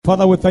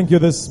Father, we thank you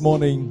this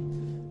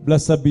morning.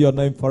 Blessed be your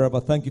name forever.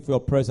 Thank you for your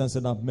presence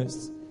in our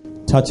midst.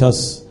 Touch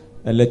us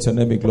and let your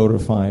name be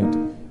glorified.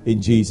 In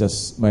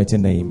Jesus' mighty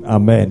name.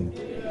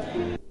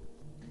 Amen.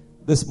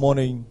 This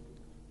morning,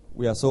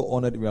 we are so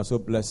honored, we are so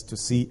blessed to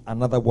see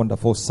another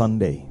wonderful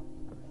Sunday.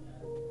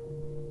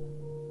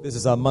 This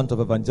is our month of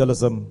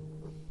evangelism.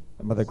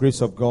 And by the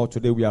grace of God,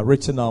 today we are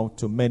reaching out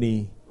to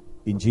many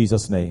in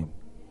Jesus' name.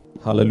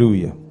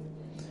 Hallelujah.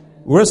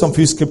 We read some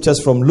few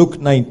scriptures from Luke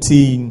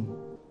 19,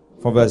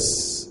 from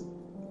verse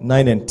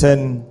 9 and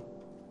 10.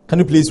 Can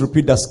you please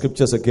repeat that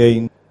scriptures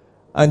again?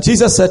 And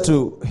Jesus said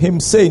to him,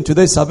 saying,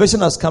 today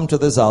salvation has come to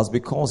this house,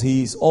 because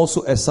he is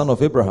also a son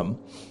of Abraham.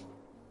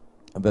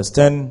 And verse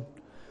 10,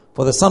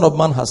 for the Son of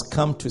Man has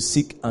come to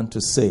seek and to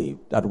save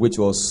that which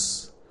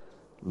was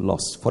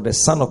lost. For the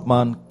Son of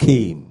Man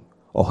came,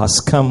 or has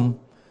come,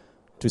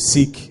 to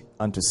seek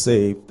and to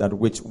save that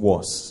which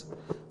was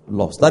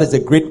lost. That is the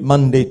great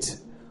mandate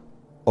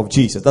of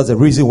Jesus. That's the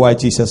reason why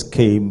Jesus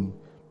came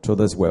to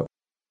this world.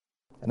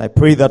 And I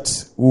pray that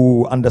we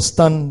will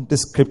understand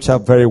this scripture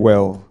very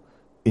well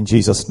in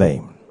Jesus'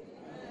 name.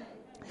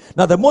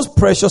 Now, the most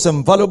precious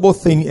and valuable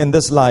thing in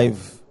this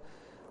life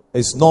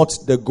is not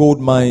the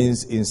gold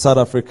mines in South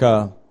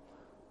Africa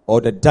or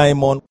the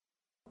diamond,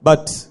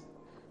 but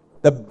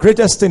the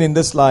greatest thing in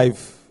this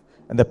life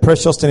and the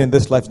precious thing in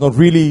this life is not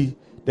really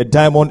the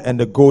diamond and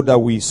the gold that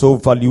we so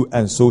value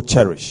and so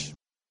cherish.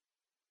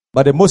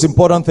 But the most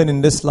important thing in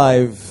this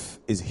life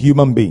is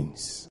human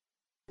beings.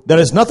 There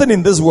is nothing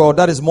in this world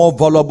that is more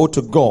valuable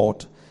to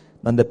God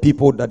than the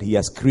people that he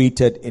has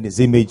created in his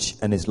image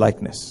and his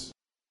likeness.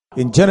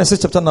 In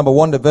Genesis chapter number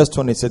 1, the verse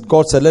 20, it said,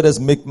 God said, let us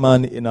make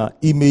man in our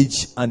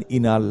image and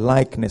in our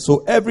likeness.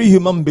 So every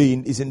human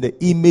being is in the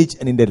image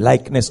and in the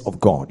likeness of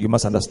God. You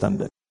must understand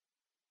that.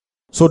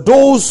 So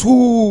those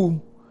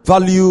who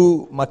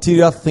value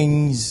material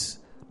things,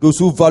 those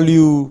who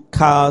value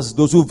cars,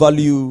 those who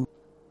value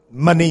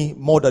money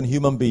more than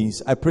human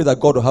beings, I pray that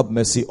God will have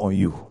mercy on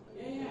you.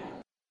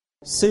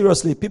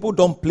 Seriously, people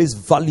don't place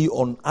value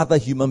on other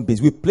human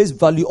beings. We place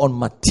value on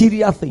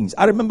material things.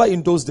 I remember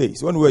in those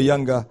days when we were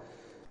younger,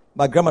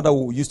 my grandmother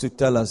used to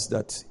tell us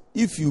that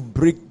if you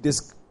break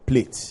this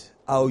plate,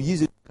 I'll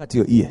use it to cut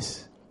your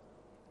ears.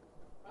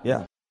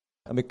 Yeah.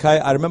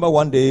 I remember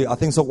one day, I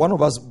think so, one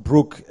of us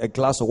broke a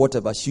glass or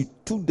whatever. She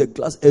took the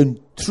glass and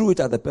threw it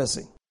at the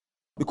person,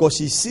 because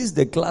she sees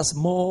the glass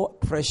more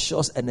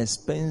precious and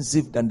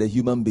expensive than the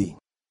human being.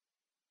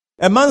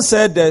 A man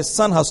said the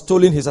son has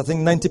stolen his,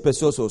 90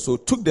 pesos or so.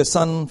 Took the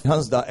son's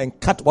hands down and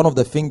cut one of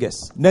the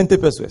fingers. 90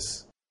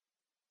 pesos.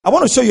 I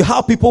want to show you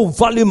how people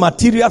value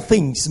material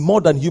things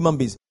more than human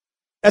beings.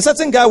 A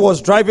certain guy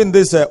was driving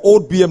this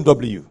old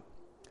BMW.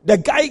 The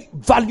guy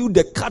valued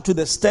the car to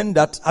the extent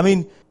that,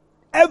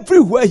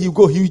 everywhere he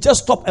go, he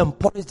just stop and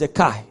polish the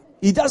car.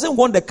 He doesn't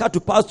want the car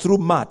to pass through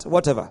mud,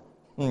 whatever.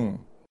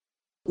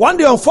 One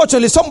day,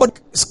 unfortunately, somebody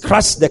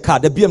scratched the car,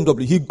 the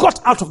BMW. He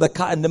got out of the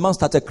car and the man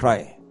started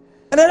crying.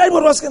 And then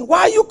everyone was asking,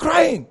 why are you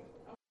crying?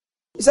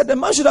 He said, the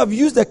man should have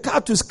used the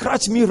car to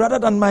scratch me rather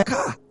than my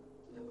car.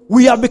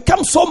 We have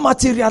become so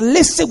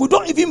materialistic, we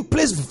don't even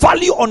place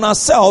value on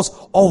ourselves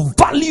or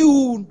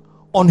value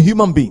on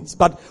human beings.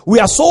 But we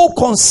are so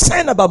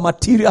concerned about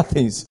material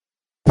things.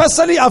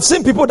 Personally, I've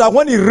seen people that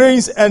when it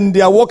rains and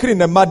they are walking in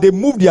the mud, they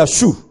move their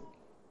shoe.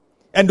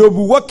 And they'll be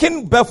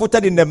walking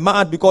barefooted in the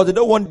mud because they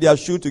don't want their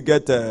shoe to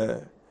get...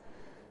 How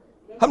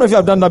many of you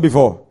have done that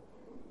before?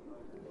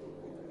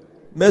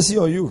 Mercy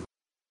on you.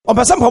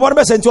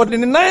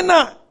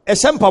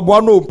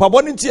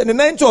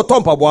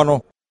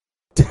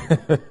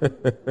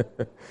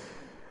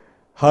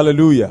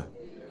 Hallelujah.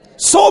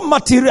 So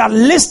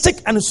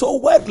materialistic and so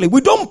worldly. We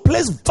don't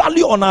place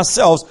value on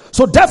ourselves.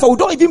 So therefore we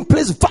don't even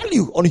place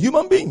value on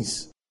human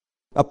beings.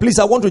 But please,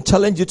 I want to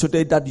challenge you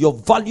today that your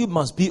value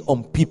must be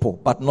on people,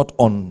 but not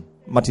on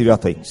material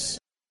things.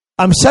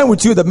 I'm sharing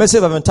with you the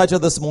message I've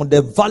entitled this morning,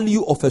 the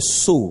value of a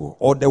soul,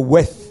 or the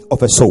worth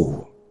of a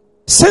soul.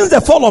 Since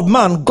the fall of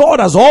man, God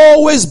has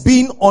always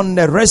been on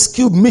a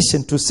rescue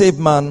mission to save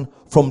man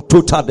from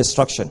total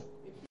destruction.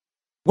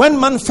 When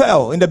man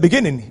fell in the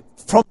beginning,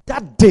 from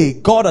that day,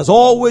 God has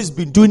always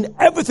been doing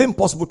everything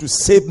possible to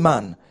save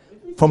man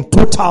from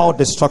total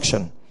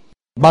destruction.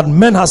 But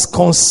man has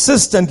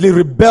consistently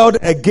rebelled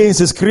against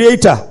his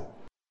creator.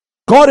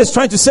 God is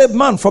trying to save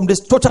man from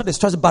this total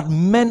destruction, but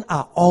men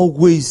are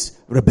always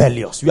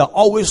rebellious. We are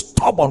always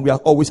stubborn. We are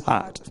always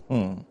hard.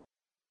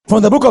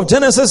 From the book of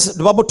Genesis,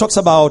 the Bible talks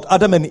about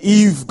Adam and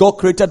Eve. God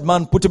created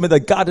man, put him in the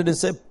garden and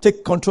said,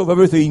 take control of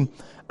everything.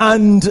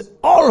 And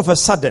all of a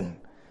sudden,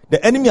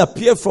 the enemy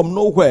appeared from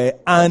nowhere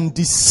and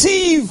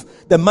deceived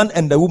the man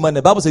and the woman.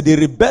 The Bible said they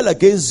rebelled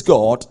against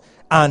God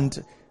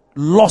and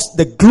lost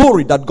the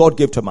glory that God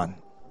gave to man.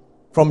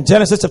 From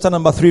Genesis chapter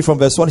number 3 from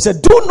verse 1, he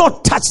said, do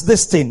not touch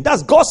this thing.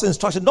 That's God's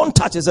instruction. Don't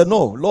touch it. He said,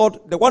 no, Lord,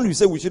 the one you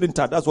say we shouldn't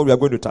touch, that's what we are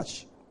going to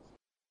touch.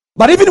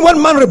 But even when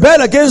man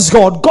rebelled against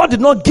God, God did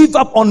not give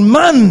up on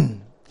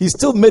man. He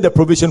still made a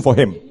provision for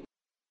him.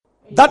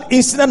 That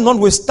incident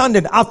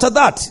notwithstanding, after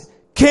that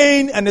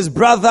Cain and his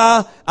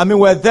brother,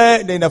 were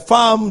there in a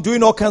farm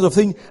doing all kinds of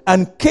things.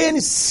 And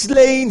Cain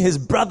slain his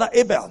brother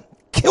Abel.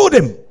 Killed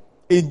him.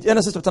 In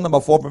Genesis chapter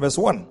number 4, verse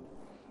 1.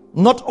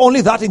 Not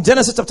only that, in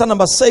Genesis chapter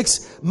number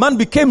 6, man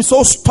became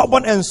so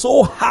stubborn and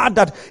so hard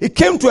that it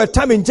came to a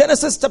time in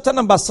Genesis chapter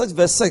number 6,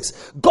 verse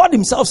 6. God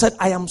himself said,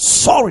 I am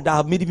sorry that I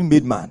have even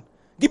made man.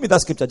 Give me that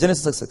scripture,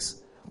 Genesis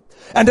 6.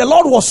 And the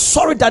Lord was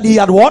sorry that he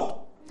had what?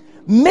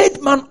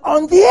 Made man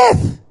on the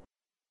earth.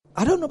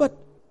 I don't know, but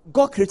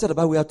God created the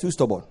Bible. We are too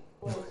stubborn.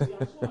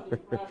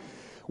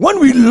 When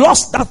we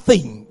lost that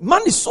thing,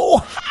 man is so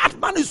hard,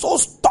 man is so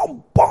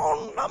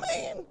stubborn.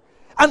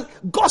 And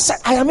God said,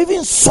 I am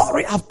even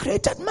sorry I've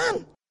created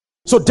man.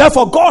 So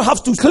therefore, God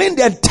has to clean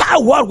the entire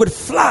world with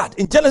flood.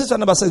 In Genesis chapter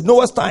number 6,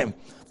 Noah's time,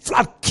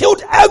 flood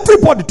killed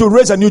everybody to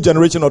raise a new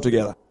generation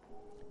altogether.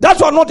 That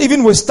one not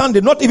even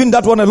withstanding, not even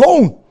that one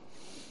alone.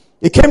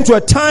 It came to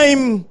a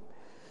time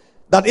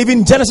that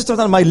even Genesis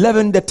chapter number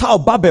 11, the Tower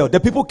of Babel, the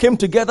people came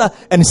together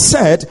and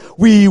said,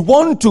 we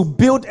want to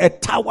build a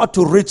tower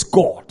to reach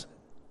God.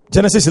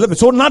 Genesis 11.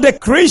 So now the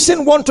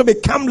creation want to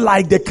become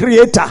like the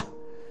creator.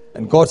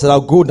 And God said,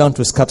 I'll go down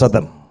to scatter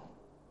them.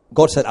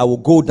 God said, I will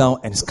go down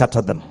and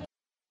scatter them.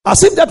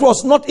 As if that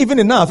was not even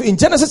enough, in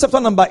Genesis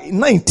chapter number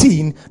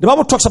 19, the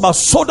Bible talks about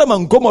Sodom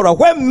and Gomorrah,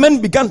 where men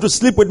began to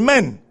sleep with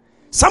men.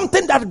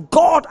 Something that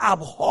God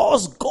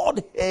abhors,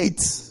 God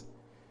hates.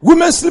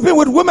 Women sleeping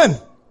with women.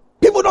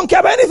 People don't care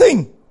about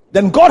anything.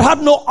 Then God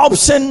had no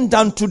option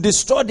than to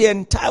destroy the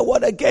entire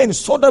world again.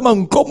 Sodom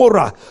and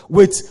Gomorrah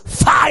with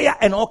fire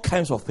and all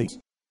kinds of things.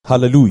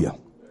 Hallelujah.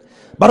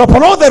 But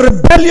upon all the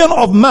rebellion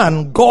of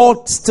man,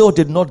 God still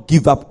did not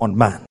give up on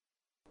man.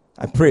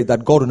 I pray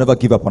that God will never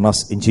give up on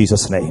us in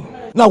Jesus' name.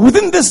 Now,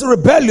 within this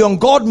rebellion,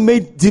 God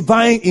made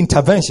divine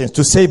interventions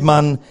to save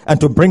man and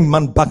to bring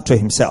man back to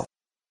himself.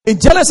 In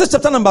Genesis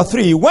chapter number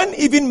 3, when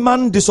even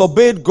man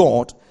disobeyed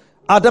God,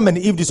 Adam and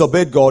Eve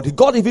disobeyed God,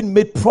 God even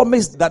made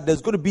promise that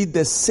there's going to be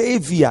the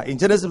Savior. In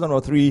Genesis chapter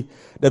number 3,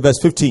 the verse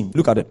 15.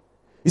 Look at it.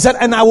 He said,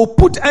 and I will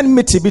put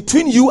enmity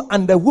between you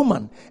and the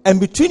woman, and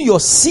between your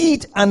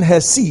seed and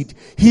her seed.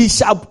 He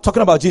shall,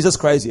 talking about Jesus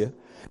Christ here,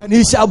 and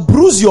he shall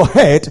bruise your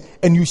head,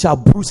 and you shall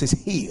bruise his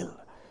heel.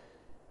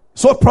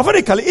 So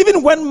prophetically,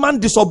 even when man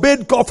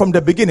disobeyed God from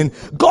the beginning,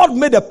 God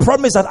made a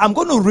promise that I'm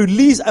going to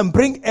release and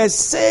bring a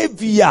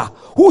Savior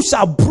who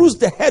shall bruise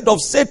the head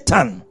of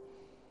Satan.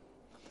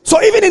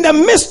 So even in the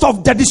midst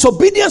of the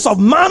disobedience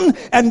of man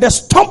and the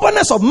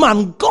stubbornness of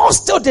man, God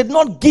still did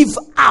not give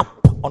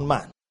up on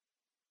man.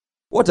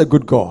 What a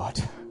good God.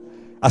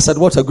 I said,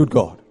 what a good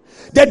God.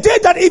 The day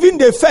that even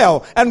they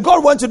fell and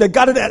God went to the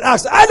garden and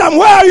asked, Adam,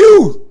 where are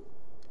you?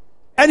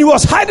 And he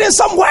was hiding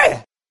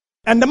somewhere.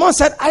 And the man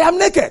said, I am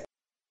naked.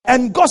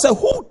 And God said,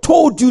 who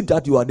told you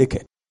that you are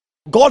naked?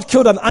 God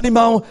killed an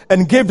animal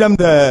and gave them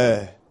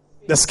the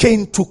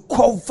skin to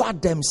cover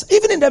them.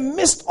 Even in the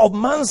midst of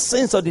man's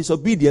sins or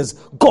disobedience,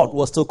 God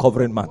was still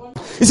covering man.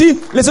 You see,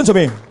 listen to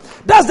me.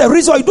 That's the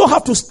reason why you don't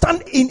have to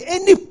stand in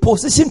any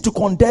position to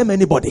condemn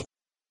anybody.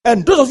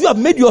 And those of you who have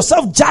made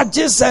yourself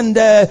judges and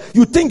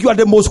you think you are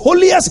the most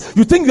holiest,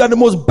 you think you are the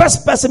most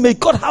best person, may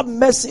God have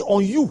mercy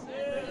on you.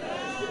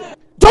 Amen.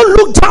 Don't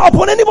look down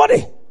upon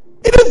anybody.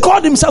 Even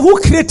God himself who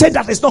created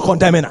that is not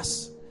condemning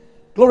us.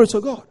 Glory to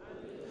God.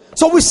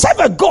 So we serve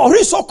a God who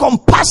is so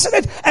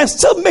compassionate and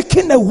still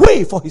making a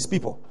way for his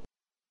people.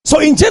 So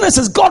in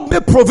Genesis, God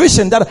made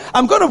provision that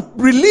I'm going to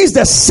release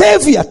the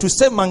Savior to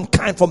save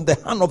mankind from the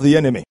hand of the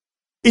enemy.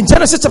 In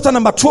Genesis chapter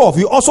number 12,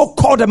 he also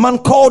called a man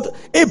called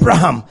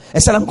Abraham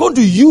and said, I'm going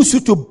to use you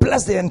to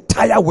bless the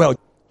entire world.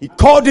 He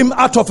called him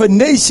out of a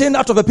nation,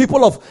 out of a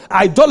people of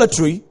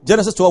idolatry.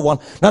 Genesis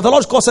 12:1. Now the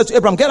Lord God said to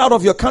Abraham, get out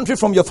of your country,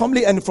 from your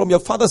family and from your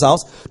father's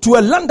house to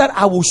a land that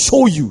I will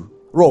show you.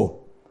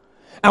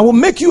 I will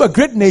make you a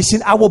great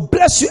nation. I will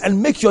bless you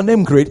and make your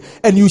name great,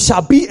 and you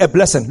shall be a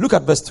blessing. Look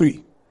at verse 3.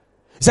 He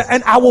said,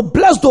 and I will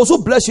bless those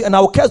who bless you, and I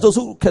will curse those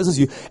who curses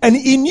you. And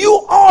in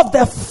you all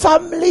the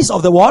families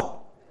of the what?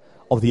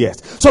 Of the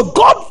earth. So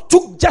God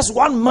took just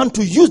one man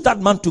to use that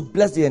man to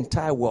bless the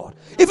entire world.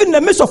 Even in the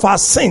midst of our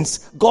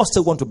sins, God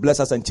still wants to bless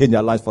us and change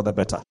our lives for the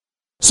better.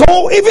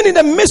 So even in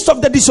the midst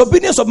of the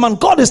disobedience of man,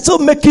 God is still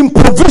making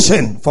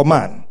provision for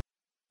man.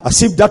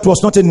 As if that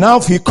was not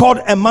enough, he called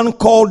a man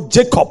called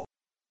Jacob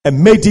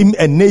and made him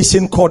a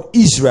nation called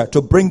Israel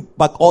to bring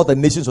back all the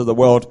nations of the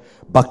world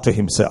back to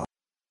himself.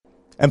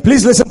 And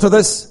please listen to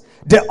this.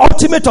 The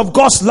ultimate of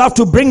God's love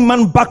to bring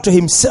man back to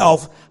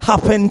himself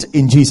happened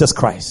in Jesus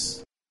Christ.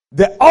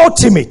 The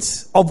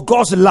ultimate of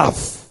God's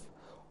love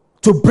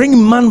to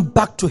bring man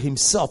back to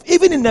himself,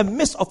 even in the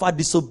midst of our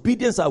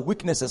disobedience, our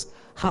weaknesses,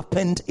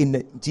 happened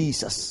in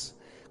Jesus.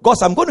 God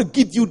said, I'm going to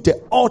give you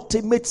the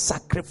ultimate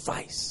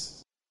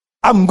sacrifice.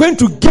 I'm going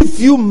to give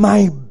you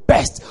my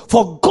best.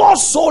 For God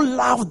so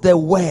loved the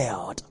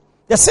world.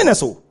 The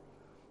sinners who.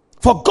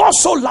 For God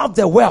so loved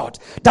the world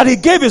that he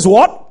gave his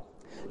what?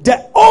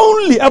 The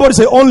only, everybody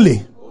say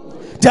only.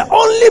 The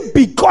only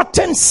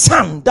begotten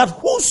son, that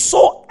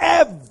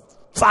whosoever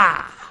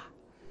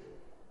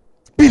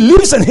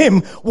believes in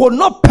him will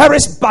not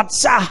perish but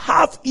shall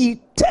have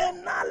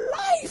eternal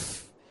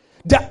life.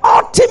 The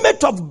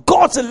ultimate of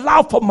God's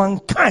love for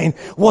mankind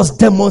was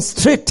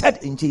demonstrated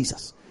in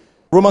Jesus.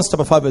 Romans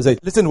chapter 5 verse 8.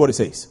 Listen to what it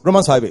says.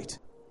 Romans 5:8.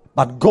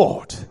 But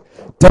God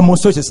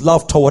demonstrates his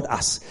love toward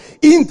us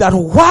in that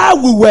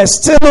while we were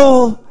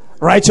still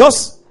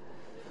righteous,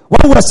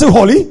 while we were still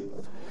holy,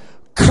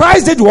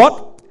 Christ did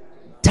what?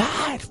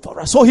 Died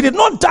for us. So he did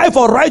not die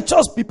for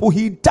righteous people.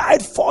 He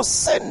died for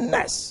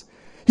sinners.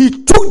 He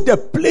took the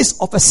place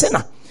of a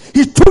sinner.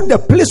 He took the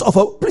place of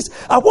a priest.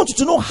 I want you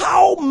to know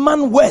how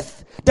man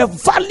worth, the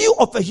value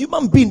of a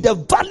human being, the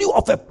value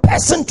of a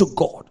person to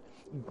God.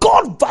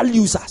 God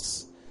values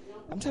us.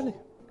 I'm telling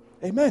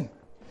you. Amen.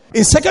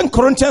 In 2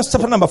 Corinthians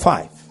chapter number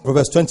 5,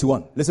 verse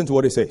 21, listen to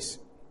what it says.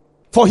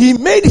 For he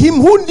made him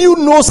who knew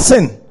no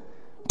sin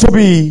to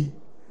be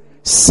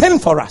sin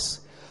for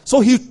us. So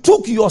he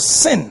took your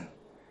sin.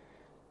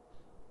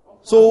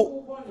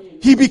 So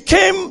he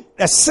became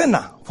a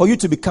sinner for you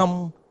to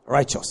become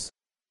righteous.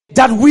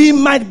 That we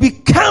might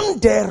become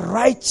the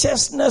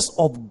righteousness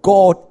of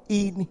God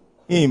in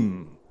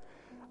him.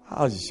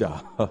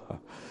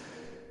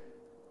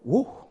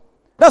 Whoa.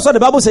 That's what the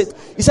Bible said.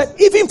 He said,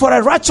 even for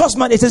a righteous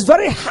man, it is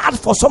very hard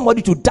for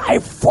somebody to die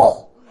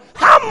for.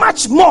 How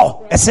much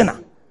more a sinner?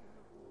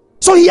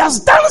 So he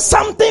has done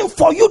something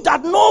for you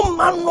that no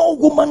man, no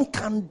woman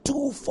can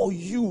do for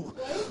you.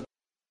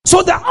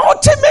 So the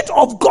ultimate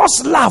of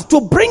God's love to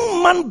bring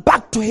man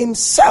back to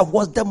himself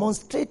was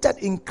demonstrated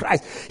in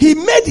Christ. He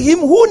made him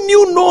who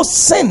knew no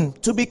sin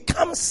to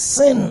become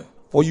sin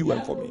for you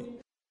and for me.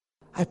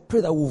 I pray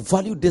that we'll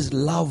value this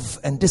love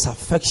and this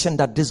affection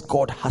that this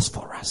God has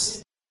for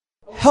us.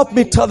 Help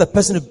me tell the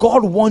person,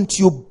 God wants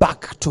you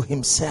back to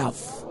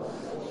himself.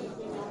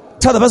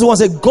 Tell the person who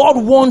says,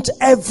 God wants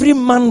every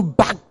man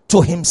back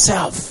to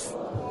himself.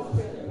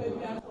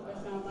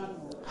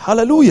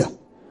 Hallelujah.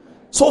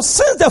 So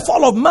since the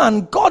fall of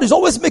man, God is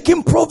always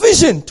making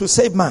provision to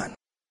save man.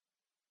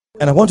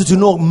 And I want you to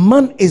know,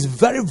 man is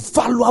very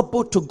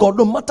valuable to God.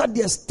 No matter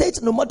their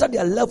state, no matter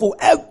their level,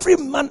 every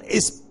man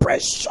is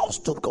precious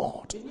to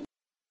God.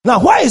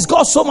 Now, why is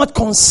God so much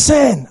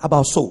concerned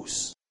about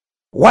souls?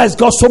 Why is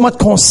God so much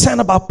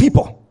concerned about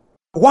people?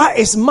 Why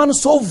is man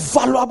so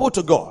valuable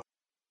to God?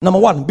 Number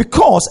one,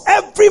 because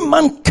every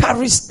man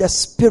carries the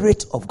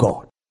Spirit of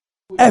God.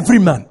 Every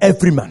man.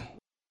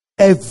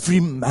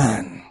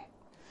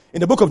 In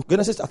the book of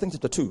Genesis, I think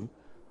chapter 2,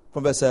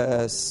 from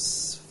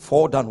verse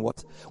 4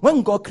 downwards,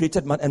 when God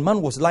created man, and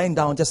man was lying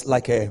down just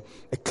like a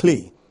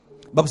clay,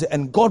 the Bible says,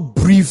 and God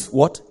breathed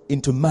what?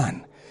 Into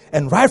man.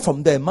 And right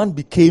from there, man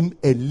became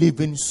a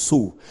living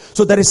soul.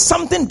 So there is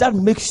something that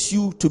makes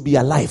you to be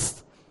alive.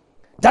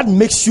 That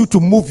makes you to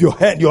move your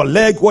head, your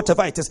leg,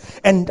 whatever it is.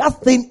 And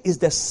that thing is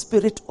the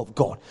Spirit of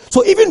God.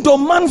 So even though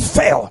man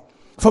fell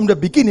from the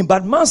beginning,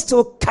 but man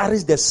still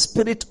carries the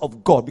Spirit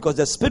of God, because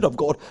the Spirit of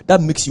God, that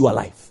makes you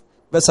alive.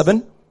 Verse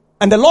 7.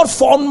 And the Lord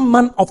formed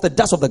man of the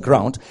dust of the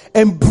ground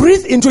and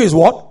breathed into his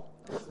what?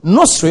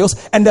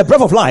 Nostrils, and the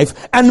breath of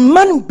life, and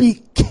man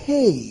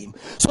became.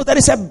 So there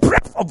is a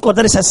breath of God,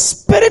 there is a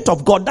Spirit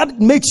of God that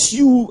makes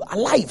you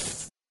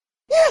alive.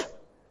 Yeah,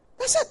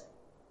 that's it.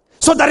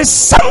 So there is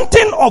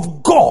something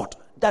of God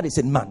that is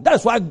in man. That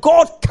is why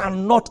God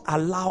cannot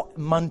allow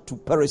man to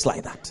perish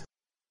like that.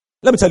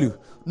 Let me tell you,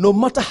 no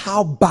matter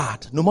how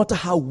bad, no matter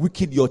how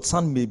wicked your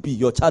son may be,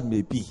 your child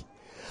may be,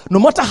 no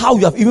matter how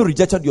you have even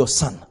rejected your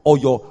son or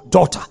your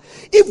daughter,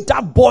 if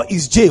that boy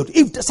is jailed,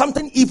 if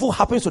something evil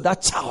happens to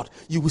that child,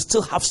 you will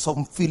still have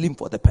some feeling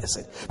for the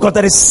person. Because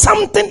there is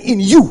something in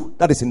you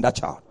that is in that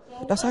child.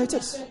 That's how it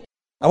is.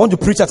 I want to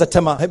preach at a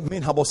Tema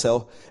main harbor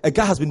cell. A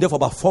guy has been there for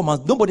about 4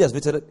 months. Nobody has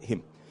visited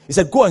him. He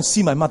said, go and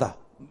see my mother.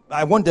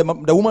 I want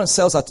the woman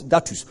sells at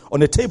Datus on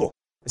the table.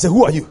 He said,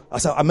 who are you? I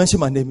said, I mentioned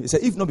my name. He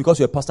said, if not because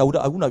you're a pastor, I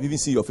wouldn't have even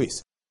seen your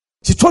face.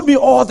 She told me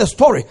all the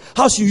story,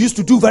 how she used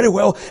to do very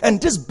well. And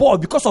this boy,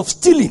 because of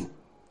stealing,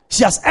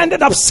 she has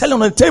ended up selling on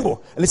the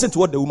table. And listen to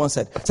what the woman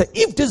said. She said,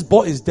 if this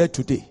boy is dead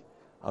today,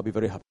 I'll be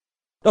very happy.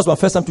 That's my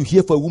first time to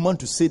hear for a woman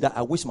to say that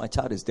I wish my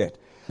child is dead.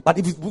 But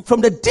if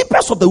from the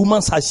deepest of the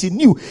woman's heart, she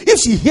knew if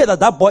she heard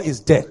that boy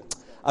is dead,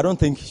 I don't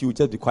think she would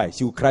just be quiet.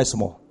 She would cry some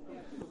more.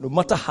 No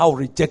matter how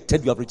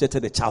rejected you have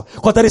rejected the child.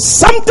 Because there is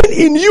something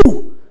in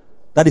you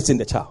that is in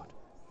the child.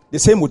 The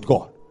same with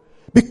God.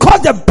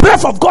 Because the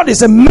breath of God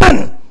is a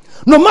man.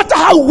 No matter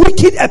how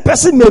wicked a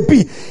person may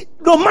be,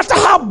 no matter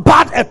how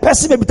bad a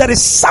person may be, there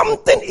is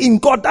something in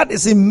God that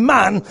is in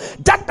man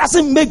that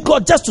doesn't make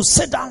God just to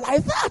sit down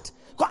like that.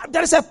 God,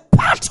 there is a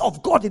part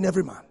of God in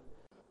every man.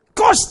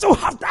 God still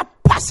have that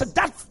person,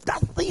 that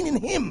thing in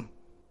him.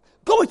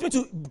 Go with me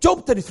to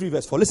Job 33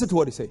 verse 4. Listen to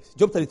what it says.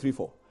 Job 33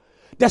 4.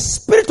 The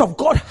Spirit of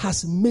God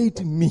has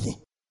made me,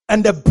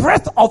 and the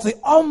breath of the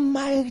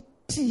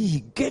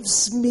Almighty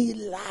gives me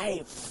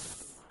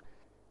life.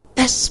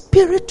 The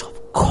Spirit of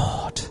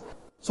God.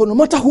 So no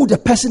matter who the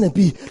person may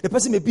be, the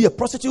person may be a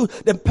prostitute,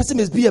 the person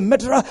may be a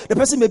murderer, the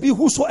person may be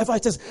whosoever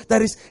it is,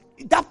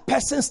 that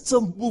person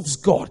still moves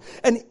God.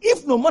 And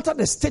if no matter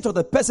the state of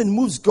the person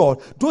moves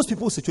God, those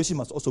people's situation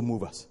must also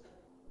move us.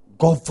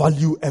 God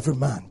value every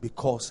man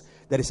because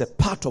there is a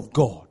part of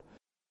God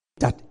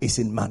that is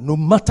in man, no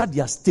matter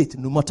their state,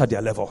 no matter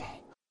their level.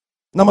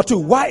 Number 2,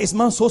 why is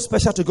man so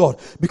special to God?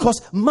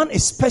 Because man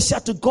is special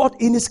to God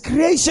in his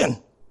creation.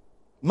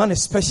 Man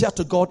is special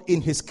to God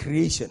in his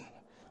creation.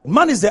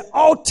 Man is the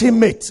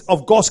ultimate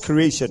of God's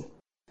creation.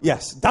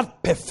 Yes,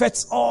 that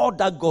perfects all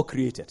that God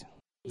created.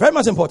 Very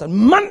much important.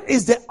 Man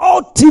is the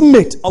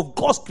ultimate of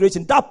God's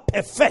creation. That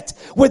perfect.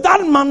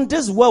 Without man,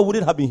 this world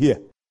wouldn't have been here.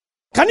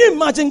 Can you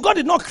imagine? God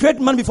did not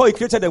create man before he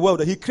created the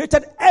world. He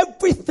created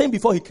everything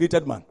before he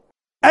created man.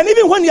 And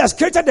even when he has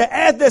created the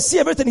earth, the sea,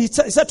 everything, he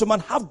said to man,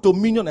 have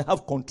dominion and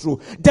have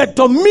control. The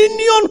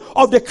dominion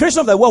of the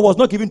creation of the world was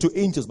not given to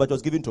angels, but it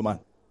was given to man.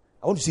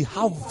 I want to see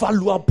how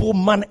valuable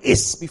man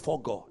is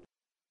before God.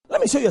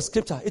 Let me show you a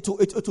scripture. It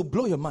will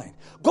blow your mind.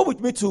 Go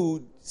with me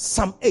to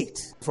Psalm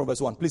 8 from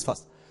verse 1, please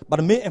first. But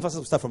the main emphasis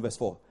will start from verse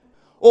 4.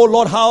 Oh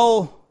Lord,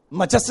 how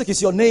majestic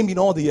is your name in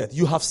all the earth.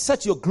 You have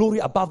set your glory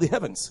above the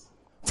heavens.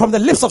 From the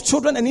lips of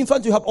children and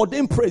infants you have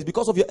ordained praise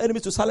because of your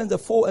enemies to silence the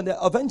foe and the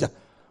avenger.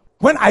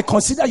 When I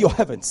consider your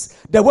heavens,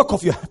 the work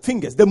of your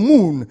fingers, the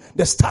moon,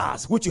 the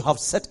stars, which you have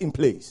set in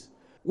place.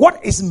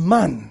 What is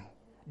man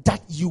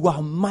that you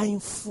are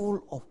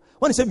mindful of?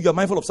 When you say you are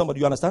mindful of somebody,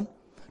 you understand?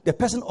 The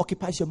person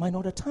occupies your mind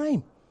all the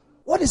time.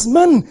 What is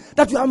man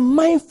that you are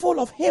mindful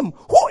of him?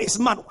 Who is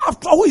man?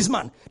 After all, who is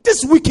man?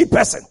 This wicked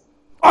person,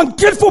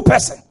 ungrateful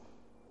person,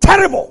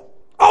 terrible,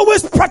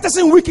 always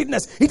practicing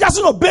wickedness. He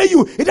doesn't obey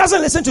you. He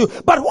doesn't listen to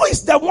you. But who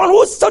is the one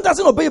who still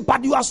doesn't obey you,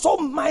 but you are so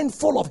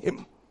mindful of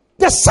him?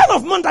 The Son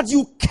of Man that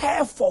you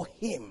care for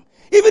him.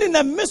 Even in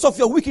the midst of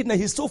your wickedness,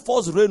 he still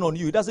falls rain on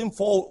you. He doesn't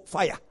fall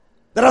fire.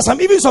 There are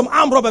even some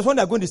armed robbers, when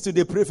they are going to steal,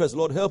 they pray first,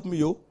 Lord, help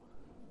me,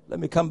 let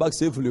me come back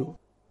safely.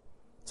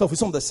 So for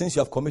some of the sins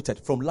you have committed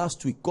from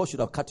last week, God should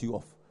have cut you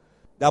off.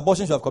 The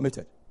abortion you have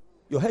committed,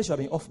 your head should have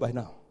been off by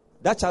now.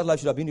 That child life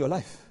should have been your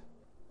life.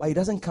 But he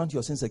doesn't count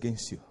your sins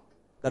against you.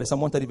 That is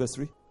Psalm 130 verse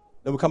 3.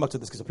 Then we'll come back to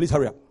this scripture. Please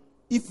hurry up.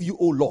 If you,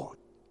 O Lord,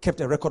 kept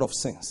a record of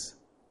sins,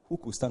 who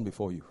could stand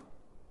before you?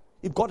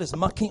 If God is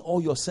marking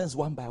all your sins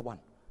one by one,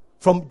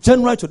 from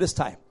January to this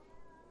time,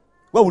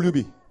 where will you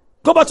be?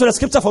 Go back to the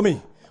scripture for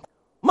me.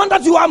 Man,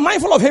 that you are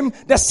mindful of him,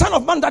 the Son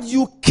of Man, that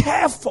you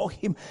care for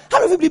him.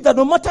 How do you believe that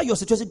no matter your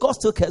situation, God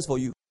still cares for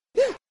you?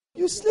 Yeah,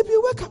 you sleep,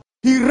 you wake up.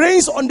 He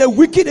reigns on the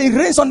wicked and he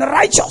reigns on the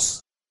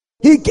righteous.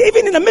 He gave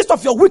in the midst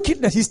of your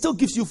wickedness, he still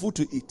gives you food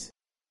to eat.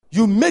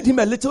 You made him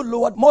a little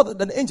lower, more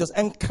than the angels,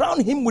 and crown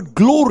him with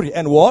glory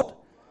and what?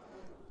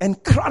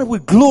 And crown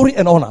with glory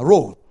and honor.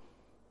 Roll.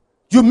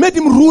 You made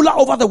him ruler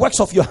over the works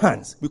of your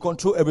hands. We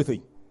control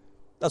everything.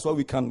 That's why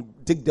we can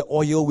dig the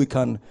oil,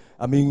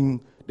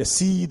 the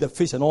sea, the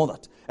fish, and all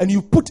that. And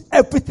you put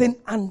everything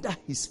under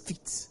his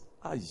feet.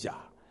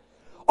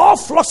 All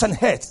flocks and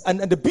herds,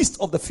 and the beasts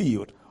of the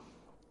field,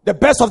 the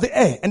birds of the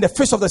air, and the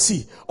fish of the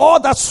sea, all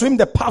that swim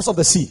the paths of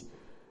the sea.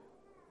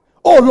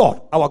 Oh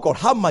Lord, our God,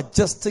 how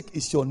majestic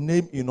is your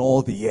name in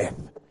all the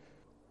earth.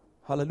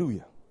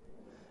 Hallelujah.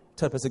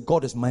 Tell the person,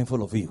 God is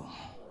mindful of you.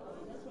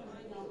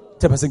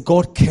 Tell the person,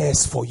 God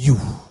cares for you.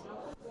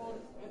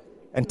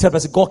 And tell the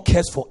person, God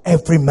cares for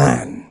every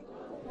man.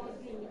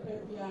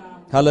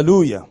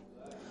 Hallelujah.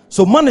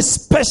 So man is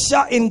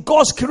special in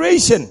God's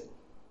creation.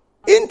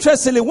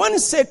 Interestingly, when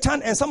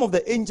Satan and some of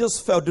the angels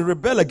fell, they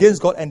rebelled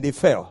against God and they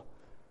fell.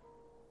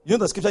 You know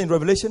the scripture in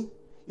Revelation?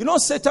 You know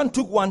Satan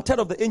took 1/3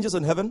 of the angels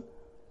in heaven?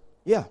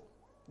 Yeah.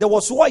 There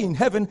was war in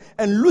heaven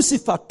and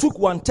Lucifer took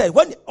 1/3.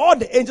 When all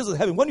the angels in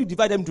heaven, when you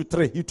divide them into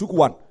 3, he took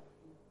 1.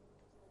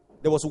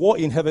 There was war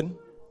in heaven.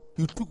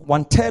 He took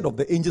 1/3 of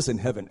the angels in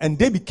heaven and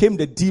they became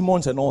the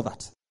demons and all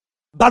that.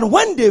 But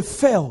when they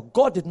fell,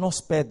 God did not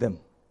spare them.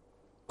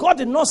 God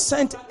did not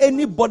send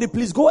anybody,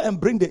 please go and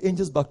bring the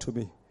angels back to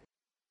me.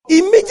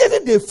 Immediately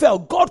they fell,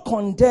 God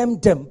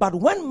condemned them. But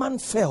when man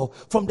fell,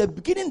 from the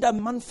beginning that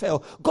man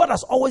fell, God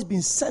has always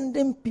been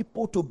sending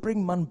people to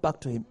bring man back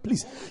to him.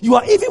 Please, you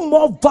are even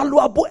more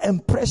valuable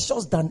and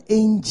precious than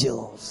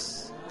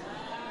angels.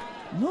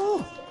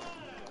 No.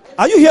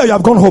 Are you here? You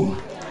have gone home.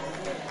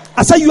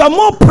 I said you are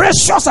more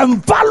precious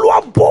and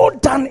valuable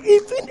than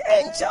even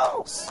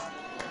angels.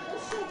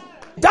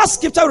 That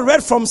scripture we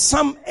read from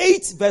Psalm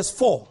 8 verse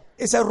 4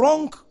 is a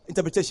wrong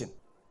interpretation.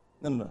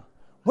 No.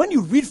 When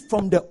you read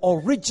from the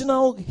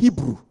original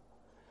Hebrew,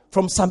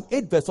 from Psalm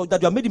 8 verse 4,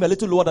 that you have made him a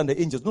little lower than the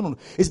angels. No.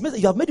 It's meant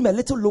that you have made him a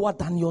little lower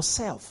than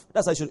yourself.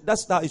 That's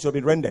how it should be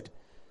rendered.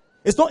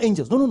 It's not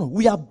angels. No.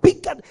 We are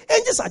bigger.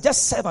 Angels are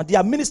just servants. They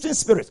are ministering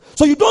spirits.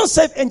 So you don't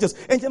serve angels.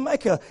 Angel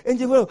Michael,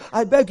 Angel Will,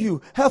 I beg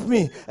you, help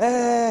me.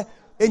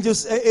 Angel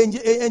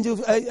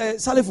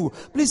Salifu,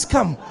 please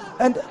come.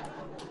 And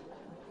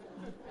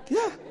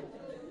yeah.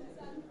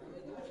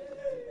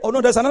 Oh no,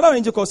 there's another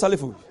angel called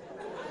Salifu.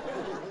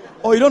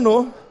 Oh, you don't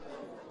know?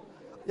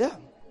 Yeah.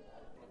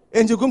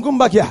 Angel, come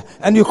back here.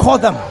 And you call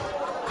them.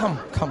 Come.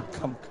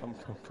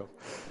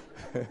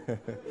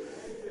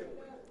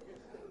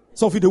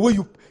 So for the way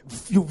you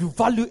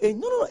value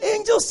angels. No.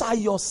 Angels are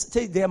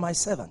they are my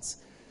servants.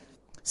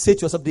 Say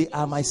to yourself, they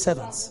are my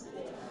servants.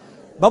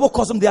 Bible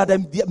calls them, they are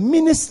the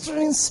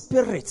ministering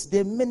spirits.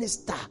 They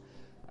minister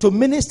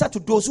to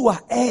those who are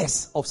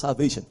heirs of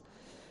salvation.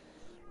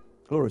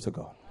 Glory to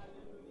God.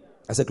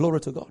 I said,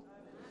 glory to God.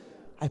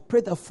 I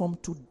pray that from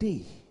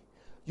today,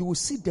 you will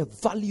see the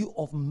value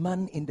of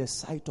man in the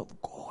sight of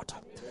God.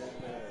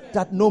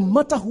 That no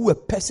matter who a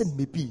person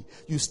may be,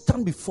 you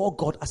stand before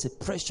God as a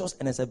precious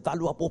and as a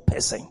valuable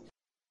person.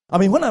 I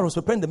mean, when I was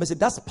preparing the message,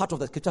 that's part of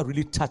the scripture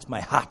really touched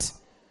my heart.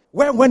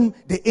 When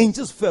the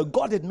angels fell,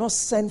 God did not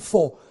send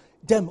for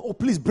them. Oh,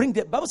 please bring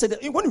them. Bible said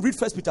that when you read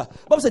 1 Peter,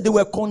 Bible said they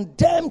were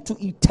condemned to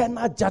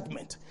eternal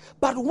judgment.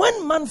 But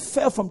when man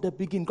fell from the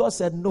beginning, God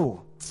said,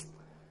 no,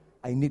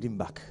 I need him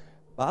back.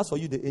 But as for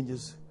you, the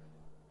angels,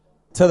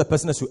 tell the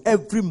person next to you,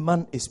 every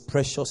man is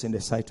precious in the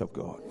sight of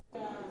God.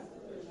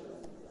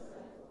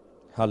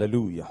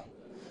 Hallelujah.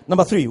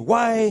 Number 3,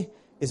 why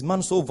is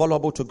man so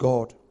valuable to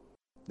God?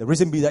 The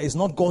reason be that it's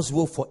not God's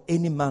will for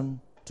any man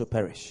to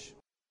perish.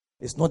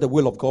 It's not the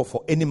will of God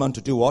for any man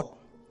to do what?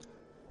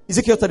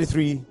 Ezekiel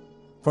 33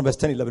 from verse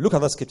 10, 11. Look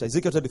at that scripture.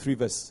 Ezekiel 33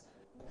 verse.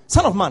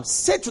 Son of man,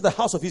 say to the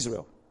house of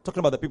Israel, talking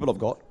about the people of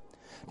God,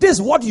 this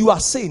is what you are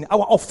saying.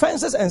 Our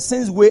offenses and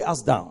sins weigh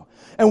us down,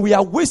 and we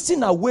are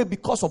wasting away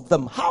because of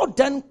them. How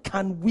then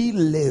can we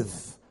live?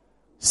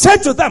 Say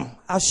to them,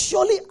 as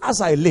surely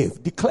as I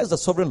live, declares the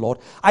sovereign Lord,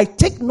 I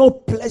take no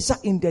pleasure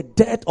in the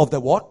death of the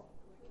what?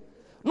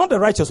 Not the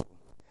righteous.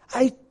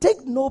 I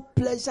take no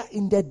pleasure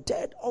in the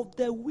death of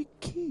the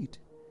wicked.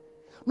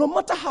 No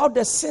matter how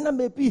the sinner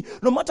may be,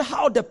 no matter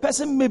how the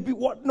person may be,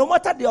 no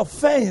matter the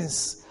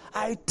offense,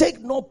 I take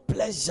no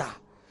pleasure.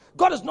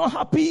 God is not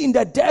happy in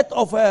the death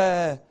of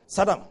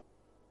Saddam.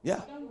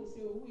 Yeah.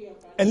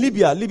 And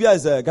Libya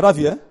is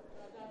Gaddafi.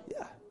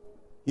 Yeah.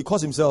 He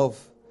calls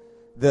himself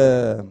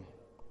the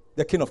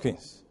King of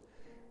Kings.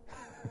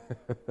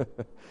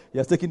 He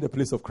has taken the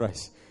place of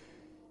Christ.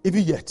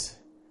 Even yet,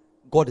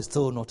 God is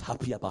still not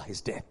happy about his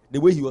death. The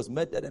way he was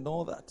murdered and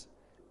all that.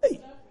 Hey,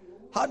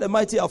 how the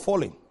mighty are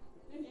falling.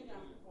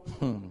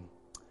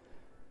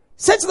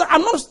 Say to them,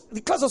 I'm not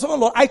the class of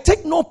someone, Lord. I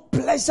take no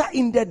pleasure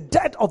in the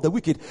death of the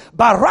wicked,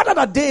 but rather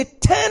that they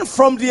turn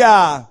from their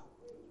and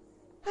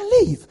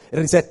leave.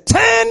 And he said,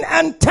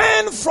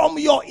 turn from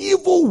your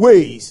evil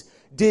ways.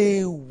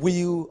 They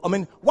will,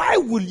 why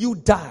will you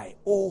die,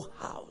 O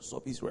house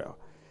of Israel?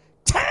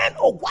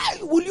 Why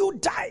will you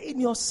die in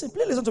your sin?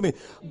 Please listen to me.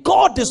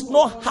 God is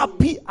not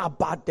happy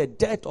about the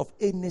death of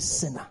any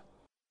sinner.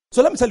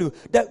 So let me tell you,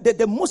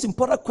 the most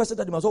important question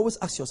that you must always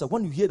ask yourself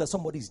when you hear that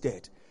somebody is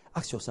dead,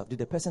 ask yourself, did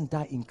the person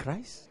die in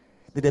Christ?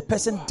 Did the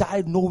person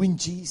die knowing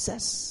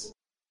Jesus?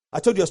 I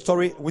told you a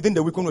story within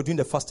the week when we were doing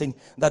the fasting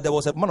that there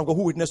was a man of God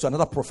who witnessed to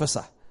another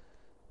professor.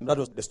 That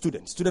was the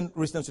student. Student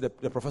witnessed to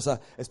the professor,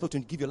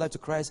 expected to give your life to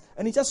Christ,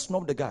 and he just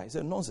snubbed the guy. He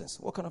said, nonsense.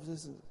 What kind of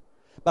this is?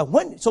 But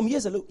when some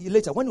years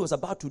later, when he was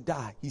about to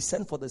die, he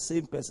sent for the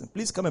same person.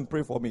 Please come and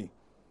pray for me.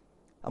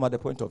 I'm at the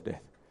point of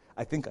death.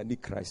 I think I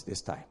need Christ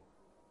this time.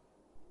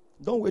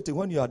 Don't wait till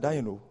when you are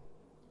dying.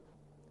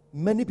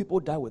 Many people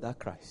die without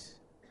Christ.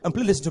 And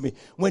please listen to me.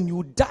 When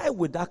you die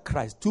without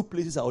Christ, 2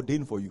 places are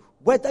ordained for you.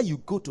 Whether you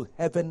go to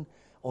heaven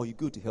or you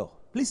go to hell.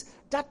 Please,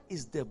 that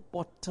is the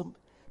bottom.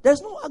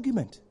 There's no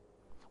argument.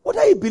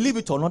 Whether you believe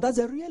it or not, that's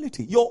a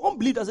reality. Your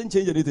unbelief doesn't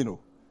change anything.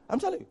 I'm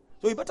telling you.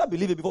 So you better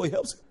believe it before it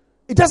helps you.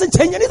 It doesn't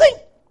change anything.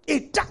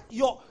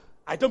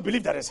 I don't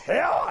believe there is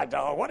hell.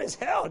 What is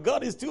hell?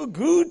 God is too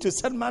good to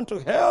send man to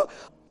hell.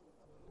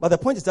 But the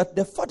point is that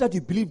the fact that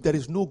you believe there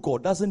is no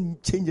God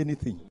doesn't change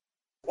anything.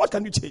 What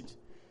can you change?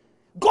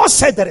 God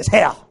said there is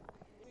hell.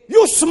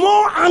 You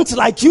small ant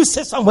like you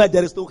say somewhere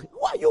there is no hell.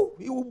 Who are you?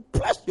 You will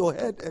press your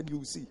head and you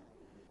will see.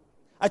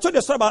 I told you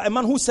a story about a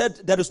man who said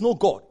there is no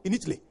God in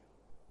Italy.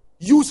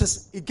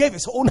 He gave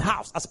his own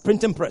house as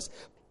printing press.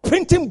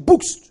 Printing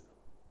books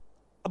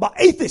about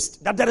atheists,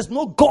 that there is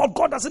no God,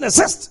 God doesn't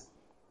exist.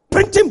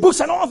 Printing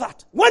books and all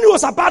that. When he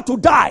was about to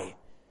die,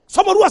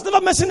 someone who has never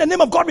mentioned the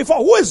name of God before,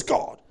 who is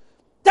God?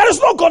 There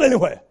is no God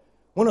anywhere.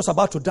 When he was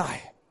about to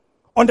die,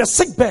 on the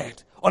sick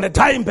bed, on the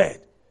dying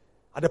bed,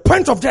 at the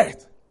point of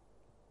death,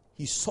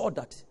 he saw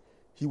that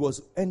he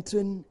was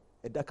entering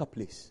a darker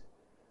place.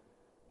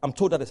 I'm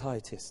told that is how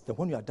it is. That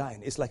when you are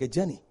dying, it's like a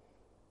journey.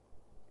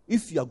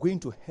 If you are going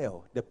to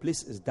hell, the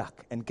place is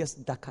dark and gets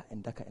darker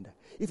and darker and darker.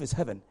 If it's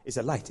heaven, it's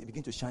a light. It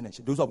begins to shine and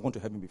shine. Those who have gone to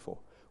heaven before,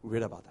 we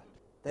read about that.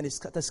 Then he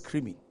started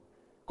screaming.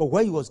 Because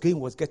where he was going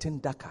was getting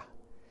darker.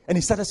 And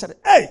he started shouting,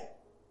 hey,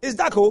 it's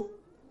dark, oh.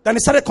 Then he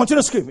started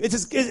continuing to scream.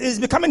 It's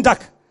becoming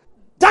dark.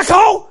 Dark,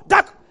 oh,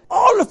 dark.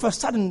 All of a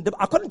sudden,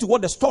 according to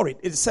what the story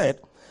is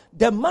said,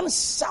 the man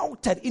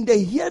shouted in the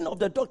hearing of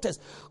the doctors,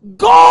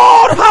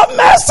 God have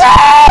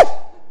mercy!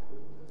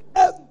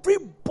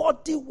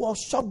 Everybody was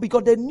shocked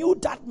because they knew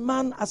that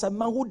man as a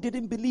man who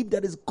didn't believe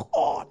there is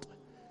God.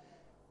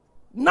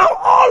 Now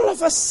all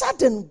of a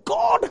sudden,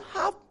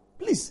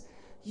 please,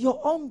 your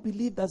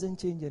unbelief doesn't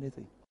change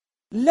anything.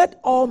 Let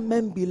all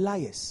men be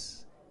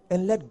liars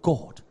and let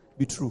God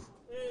be true.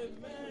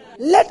 Amen.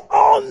 Let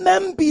all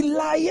men be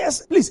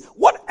liars. Please,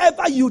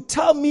 whatever you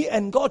tell me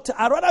and God,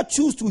 I'd rather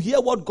choose to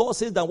hear what God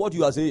says than what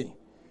you are saying.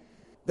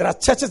 There are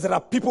churches, there are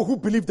people who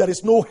believe there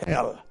is no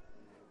hell.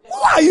 Who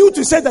are you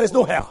to say there is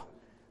no hell?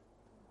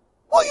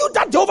 Who are you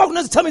that Jehovah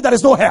Witness tell me there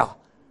is no hell?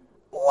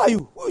 Who are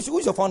you?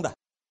 Who's your founder?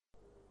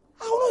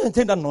 I will not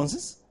entertain that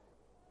nonsense.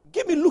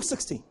 Give me Luke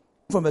 16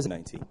 from verse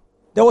 19.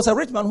 There was a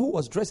rich man who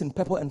was dressed in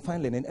purple and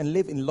fine linen and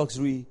lived in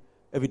luxury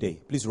every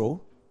day. Please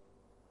roll.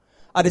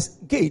 At his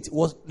gate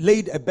was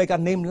laid a beggar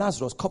named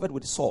Lazarus, covered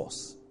with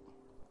sores,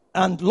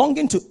 and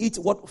longing to eat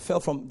what fell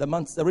from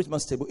the rich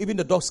man's table. Even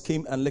the dogs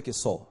came and licked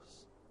his sores.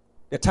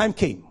 The time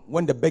came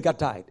when the beggar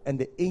died, and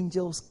the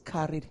angels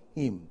carried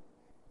him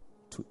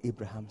to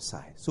Abraham's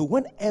side. So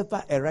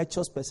whenever a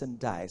righteous person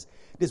dies,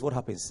 this is what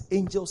happens.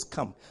 Angels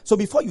come. So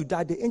before you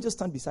die, the angels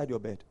stand beside your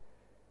bed,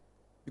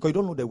 because you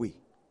don't know the way.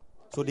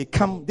 So they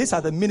come. These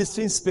are the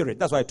ministering spirit.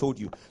 That's why I told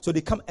you. So they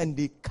come and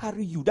they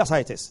carry you. That's how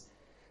it is.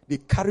 They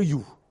carry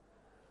you.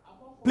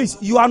 Please,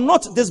 you are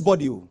not this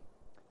body.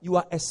 You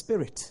are a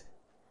spirit.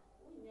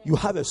 You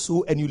have a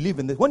soul and you live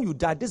in it. When you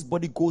die, this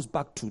body goes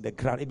back to the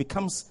ground. It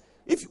becomes,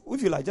 if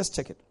you like, just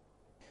check it.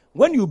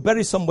 When you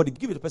bury somebody,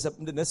 give it a person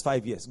in the next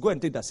 5 years. Go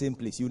and take that same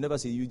place. You never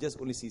see, you just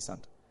only see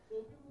sand.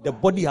 The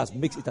body has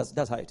mixed it.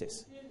 That's how it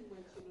is.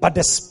 But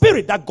the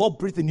spirit that God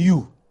breathed in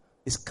you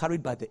is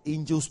carried by the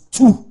angels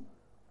to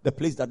the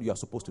place that you are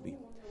supposed to be.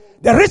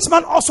 The rich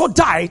man also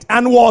died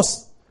and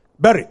was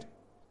buried.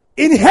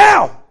 In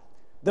hell,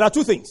 there are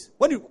two things.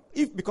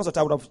 Because of that,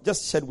 I would have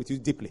just shared with you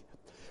deeply.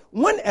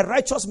 When a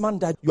righteous man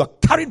died, you are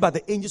carried by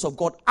the angels of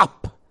God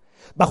up.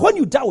 But when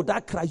you die with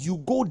that cry, you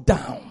go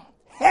down.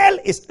 Hell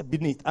is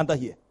beneath, under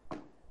here.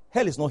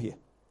 Hell is not here.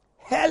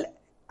 Hell,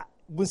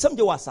 that's how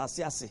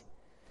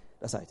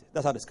it.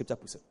 That's how the scripture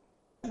puts it.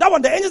 That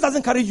one, the angels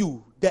doesn't carry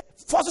you. The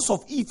forces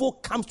of evil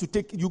comes to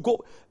take you.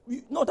 Go.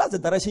 No, that's the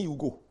direction you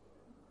go.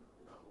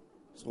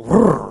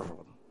 So,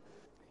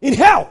 in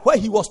hell, where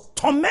he was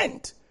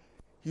tormented,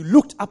 he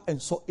looked up and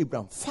saw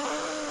Abraham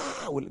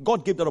far. Well,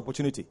 God gave that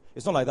opportunity.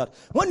 It's not like that.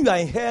 When you are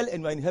in hell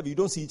and you are in heaven, you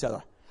don't see each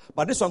other.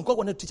 But this one, God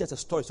wanted to teach us a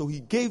story. So he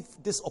gave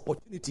this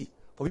opportunity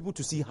for people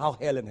to see how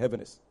hell and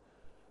heaven is.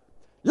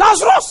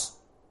 Lazarus,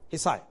 he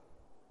sighed.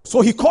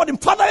 So he called him,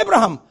 Father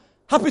Abraham,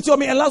 have pity on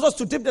me and Lazarus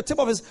to dip the tip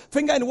of his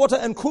finger in water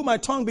and cool my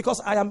tongue, because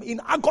I am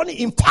in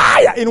agony, in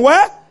fire. In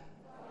where?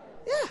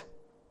 Yeah.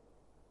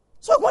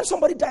 So when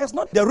somebody dies,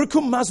 not the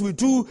Rikum mass we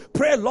do,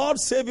 pray, Lord,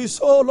 save his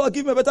soul, Lord,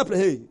 give me a better place.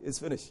 Hey, it's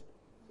finished.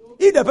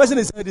 If the person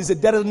is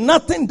dead, there is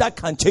nothing that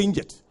can change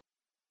it.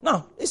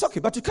 Now, it's okay,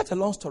 but to cut a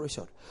long story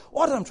short,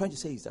 what I'm trying to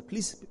say is that,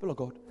 please, people of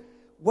God,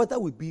 whether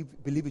we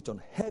believe it or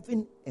not,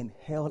 heaven and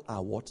hell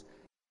are what?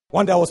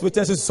 One day I was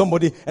witnessing to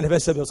somebody and the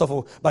said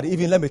yourself, but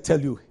even let me tell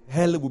you,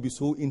 hell will be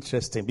so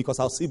interesting, because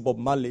I'll see Bob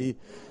Marley,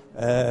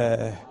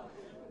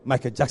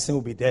 Michael Jackson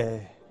will be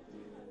there.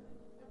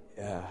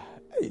 Yeah.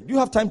 Hey, do you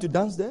have time to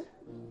dance there?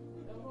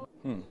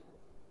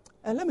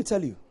 And let me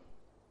tell you,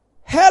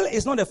 hell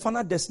is not a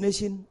final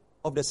destination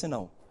of the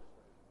sinner.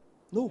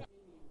 No.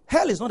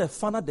 Hell is not a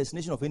final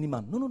destination of any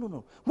man.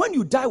 No. When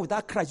you die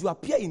without Christ, you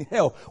appear in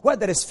hell where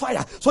there is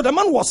fire. So the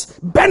man was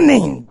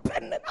burning. I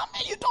mean,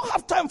 you don't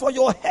have time for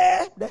your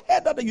hair. The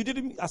hair that you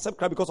didn't accept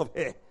Christ because of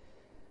hair.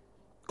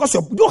 Because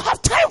you don't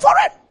have time for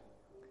it.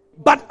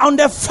 But on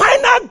the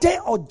final day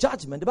of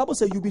judgment, the Bible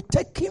says you'll be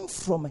taken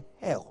from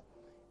hell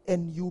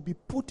and you'll be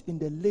put in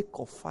the lake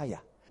of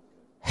fire.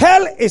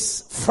 Hell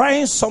is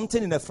frying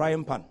something in a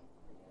frying pan.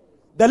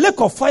 The lake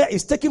of fire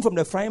is taken from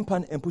the frying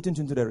pan and put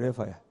into the real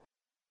fire.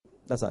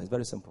 That's how it's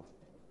very simple.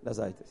 That's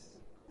how it is.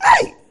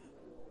 Hey!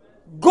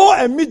 Go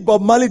and meet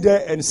Bob Marley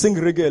there and sing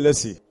reggae. Let's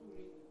see.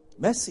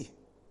 Mercy.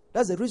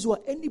 That's the reason why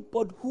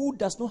anybody who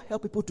does not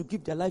help people to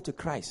give their life to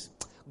Christ,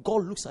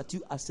 God looks at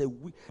you as a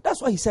weak.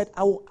 That's why he said,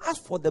 I will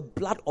ask for the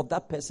blood of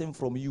that person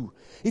from you.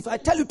 If I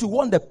tell you to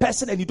warn the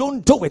person and you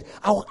don't do it,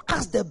 I will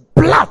ask the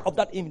blood of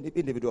that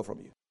individual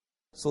from you.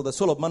 So the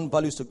soul of man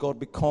values to God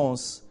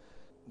because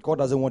God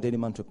doesn't want any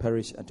man to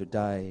perish and to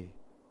die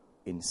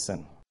in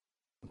sin.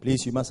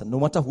 Please, you must, no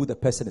matter who the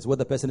person is,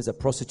 whether the person is a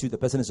prostitute, the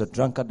person is a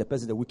drunkard, the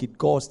person is a wicked,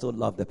 God still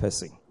loves the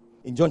person.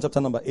 In John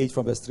chapter number 8,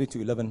 from verse 3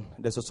 to 11,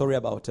 there's a story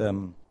about a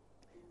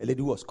lady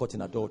who was caught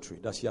in adultery,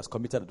 that she has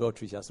committed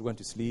adultery, she has went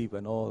to sleep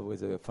and all,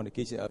 with a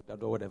fornication,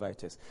 whatever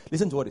it is.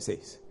 Listen to what it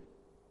says.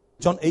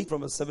 John 8,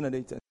 from verse 7 and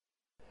 8.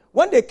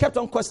 When they kept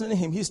on questioning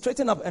him, he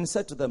straightened up and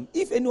said to them,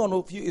 if any one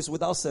of you is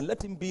without sin,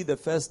 let him be the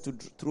first to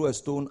throw a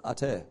stone at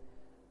her.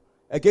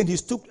 Again, he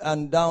stooped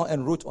and down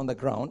and wrote on the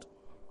ground.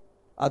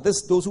 At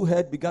this, those who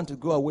heard began to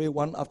go away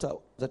one after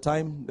the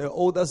time. The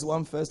oldest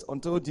one first,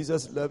 until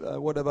Jesus left,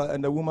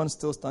 and the woman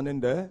still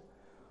standing there.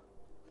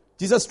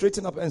 Jesus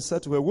straightened up and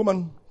said to her,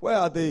 woman, where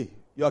are they,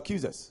 your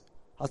accusers?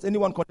 Has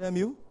anyone condemned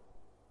you?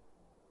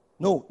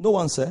 No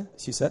one, sir,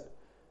 she said.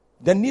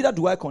 Then neither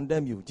do I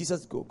condemn you.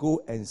 Jesus,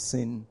 go and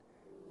sin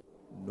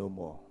no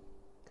more.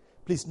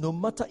 Please, no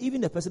matter,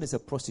 even if the person is a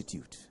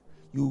prostitute,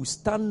 you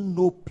stand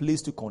no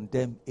place to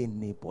condemn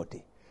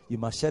anybody. You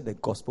must share the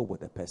gospel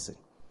with the person.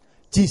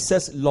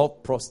 Jesus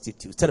loved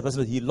prostitutes. Tell the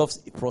person he loves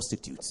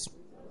prostitutes.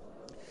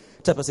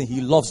 Tell the person he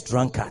loves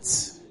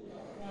drunkards.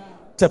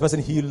 Tell the person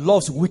he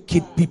loves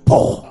wicked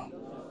people.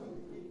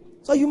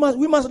 So we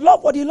must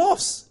love what he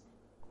loves.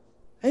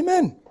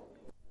 Amen.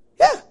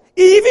 Yeah.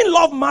 He even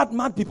loved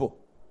mad people.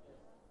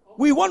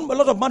 We want a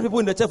lot of mad people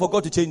in the church for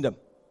God to change them.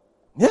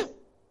 Yeah.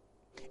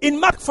 In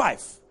Mark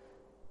 5,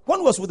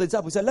 one was with the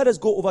disciples. He said, let us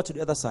go over to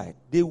the other side.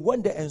 They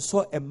went there and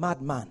saw a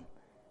madman.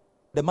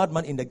 The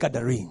madman in the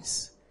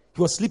Gadarenes.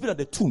 He was sleeping at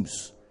the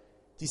tombs.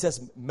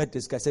 Jesus met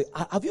this guy. Said,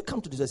 have you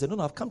come to this? I said,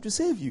 no, I've come to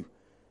save you.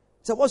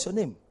 He said, what's your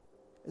name?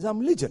 He said,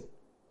 I'm Legion,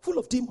 full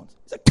of demons.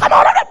 He said, come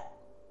out of it.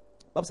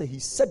 Bible said he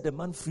set the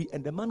man free,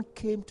 and the man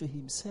came to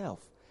himself.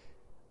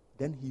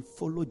 Then he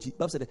followed Jesus.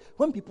 Bible said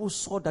when people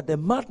saw that the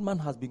madman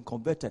has been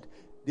converted,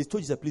 they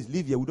told Jesus, please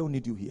leave here. We don't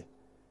need you here.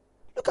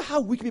 Look at how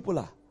weak people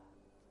are.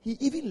 He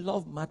even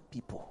loved mad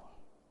people.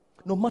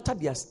 No matter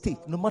their state,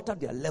 no matter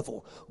their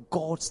level,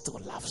 God still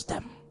loves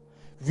them.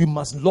 We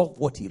must love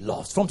what he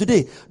loves. From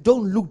today,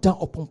 don't look down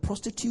upon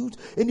prostitutes.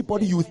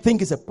 Anybody you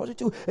think is a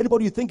prostitute,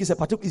 anybody you think is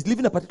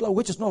living a particular way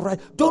which is not right,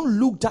 don't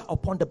look down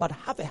upon them, but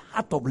have a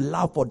heart of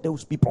love for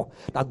those people,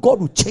 that God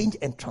will change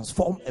and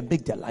transform and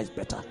make their lives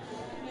better.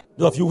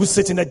 Those of you who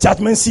sit in the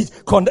judgment seat,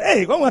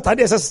 hey, look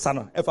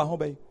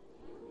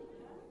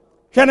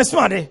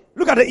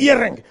at the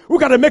earring,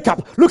 look at the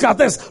makeup, look at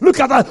this, look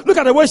at that, look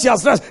at the way she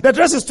has dressed. The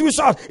dress is too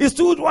short, it's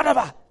too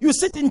whatever. You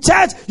sit in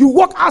church, you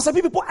walk outside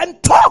people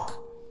and talk.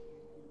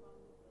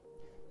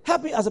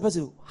 Help me as a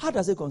person. How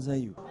does it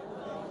concern you?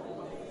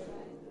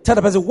 Tell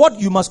the person what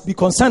you must be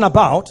concerned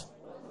about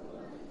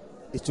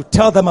is to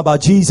tell them about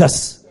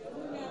Jesus.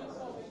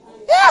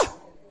 Yeah.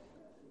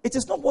 It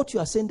is not what you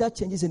are saying that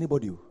changes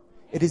anybody.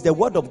 It is the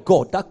word of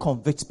God that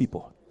convicts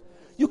people.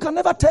 You can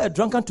never tell a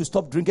drunkard to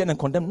stop drinking and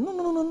condemn.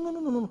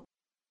 No.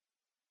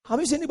 Have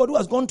you seen anybody who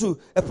has gone to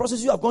a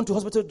prostitute? I've gone to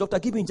hospital. Doctor,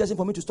 give me injection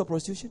for me to stop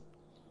prostitution.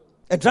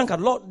 A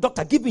drunkard, Lord,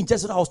 doctor, give me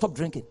injection so I'll stop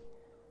drinking.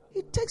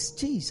 It takes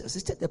Jesus.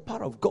 It takes the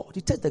power of God.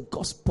 It takes the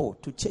gospel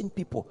to change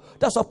people.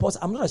 That's what Paul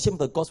says. I'm not ashamed of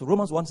the gospel.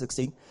 Romans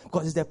 1:16.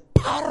 Because it's the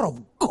power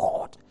of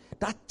God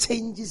that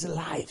changes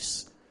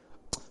lives.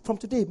 From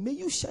today, may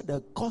you share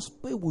the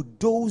gospel with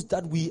those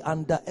that we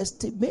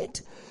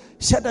underestimate.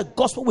 Share the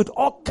gospel with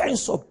all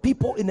kinds of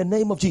people in the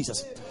name of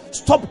Jesus.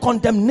 Stop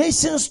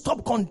condemnation.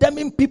 Stop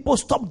condemning people.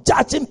 Stop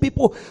judging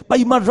people. But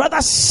you must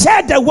rather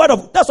share the word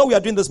of. That's what we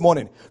are doing this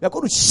morning. We are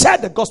going to share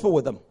the gospel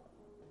with them.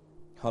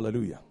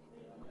 Hallelujah.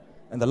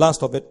 And the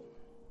last of it,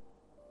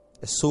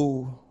 a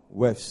soul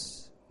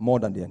worth more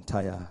than the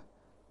entire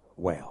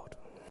world.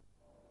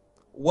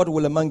 What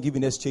will a man give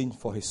in exchange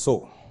for his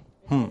soul?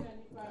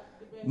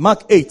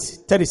 Mark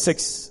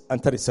 8:36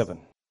 and 37.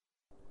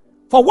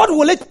 For what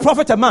will it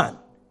profit a man?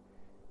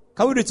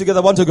 Can we read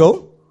together? Want to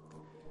go?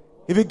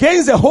 If he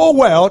gains the whole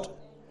world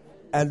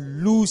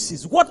and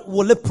loses, what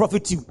will it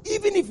profit you?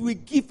 Even if we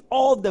give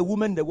all the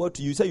women in the world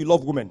to you, say you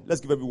love women,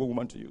 let's give every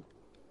woman to you.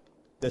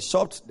 The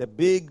short, the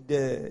big,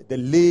 the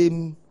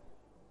lame,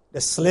 the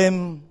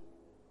slim,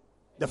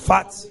 the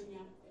fat.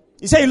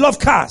 You say you love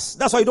cars.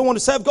 That's why you don't want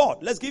to serve God.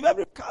 Let's give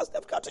every car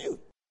to you.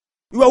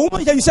 You are a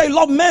woman, you say you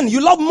love men.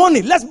 You love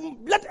money.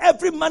 Let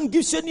every man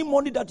give you any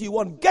money that you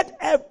want. Get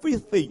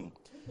everything.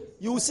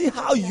 You will see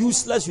how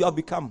useless you have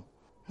become.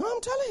 No, I'm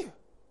telling you.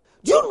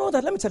 Do you know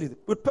that? Let me tell you,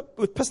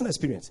 with personal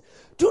experience.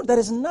 Do you know there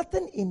is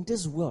nothing in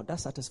this world that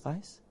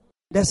satisfies?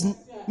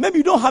 Maybe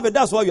you don't have it.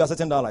 That's why you are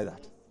sitting down like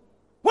that.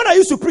 When I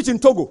used to preach in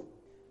Togo,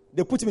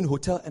 they put him in a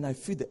hotel and I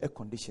feel the air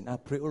condition. I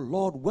pray, oh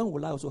Lord, when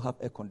will I also have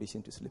air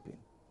condition to sleep in?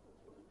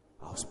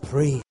 I was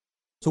praying.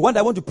 So when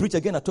I want to preach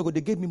again at Togo,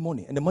 they gave me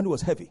money and the money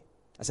was heavy.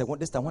 I said,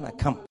 this time when I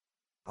come,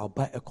 I'll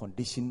buy air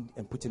condition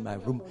and put in my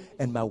room,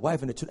 and my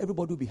wife and the children,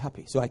 everybody will be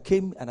happy. So I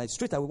came and I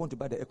straight away want to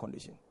buy the air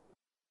condition.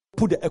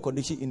 Put the air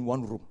condition in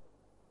one room.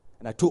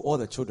 And I told all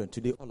the children,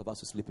 today all of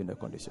us will sleep in the air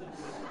condition.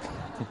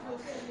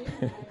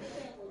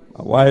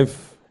 My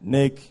wife,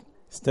 Nick,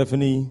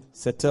 Stephanie,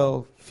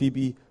 Setel,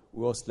 Phoebe,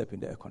 we all slept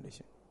in the air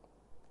condition.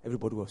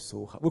 Everybody was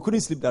so happy. We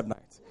couldn't sleep that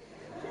night.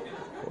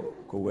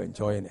 We were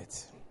enjoying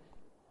it.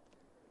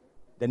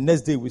 The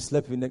next day we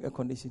slept in the air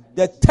condition.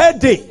 The third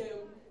day,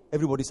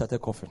 everybody started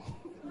coughing.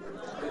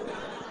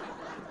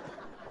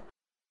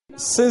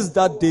 Since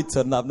that day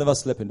till now, I've never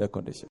slept in the air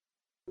condition.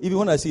 Even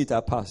when I see it,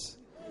 I pass.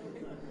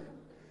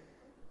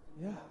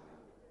 Yeah.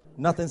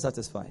 Nothing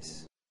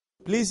satisfies.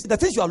 Please, the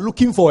things you are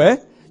looking for,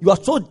 you are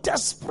so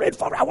desperate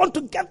for it. I want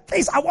to get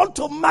this. I want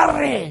to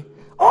marry.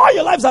 All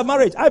your lives are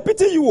marriage. I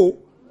pity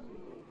you.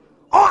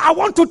 Oh, I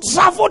want to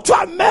travel to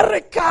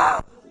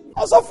America.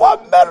 Also for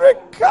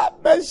America.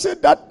 Mention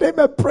that name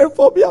and pray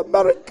for me,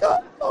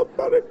 America.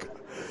 America.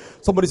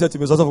 Somebody said to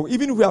me,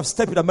 even if we have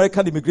stepped in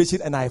American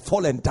immigration and I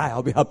fall and die,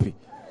 I'll be happy.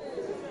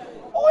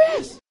 Oh,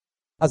 yes.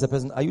 As a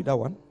person, are you that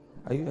one?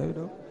 Are you that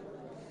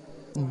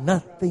one?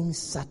 Nothing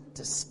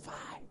satisfies.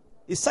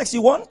 Is sex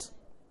you want?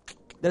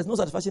 There's no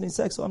satisfaction in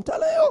sex, so I'm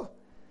telling you.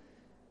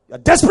 You're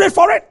desperate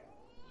for it.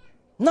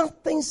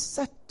 Nothing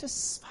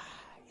satisfies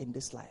in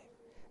this life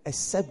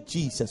except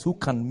Jesus, who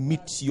can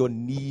meet your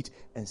need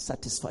and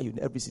satisfy you in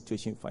every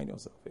situation you find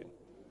yourself in.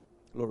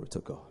 Glory to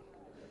God.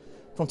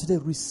 From today,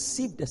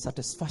 receive the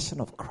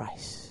satisfaction of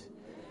Christ.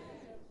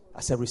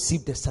 I said,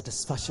 receive the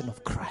satisfaction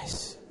of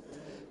Christ.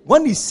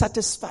 When he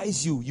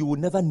satisfies you, you will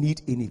never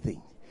need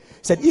anything.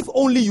 He said, if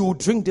only you will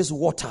drink this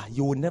water,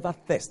 you will never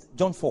thirst.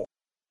 John 4.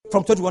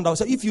 From 21 down,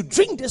 said, if you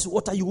drink this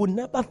water, you will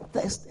never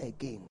thirst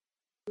again.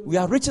 We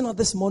are reaching out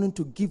this morning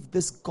to give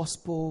this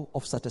gospel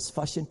of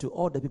satisfaction to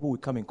all the people we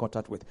come in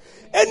contact with.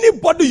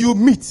 Anybody you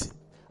meet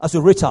as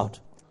you reach out,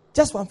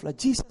 just one flag.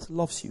 Jesus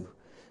loves you.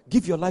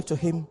 Give your life to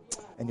him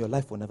and your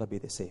life will never be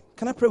the same.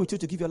 Can I pray with you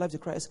to give your life to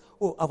Christ?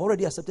 Oh, I've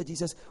already accepted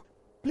Jesus.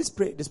 Please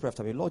pray this prayer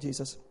after me. Lord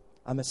Jesus,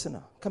 I'm a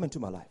sinner. Come into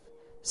my life.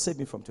 Save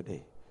me from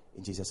today.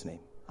 In Jesus' name.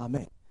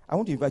 Amen. I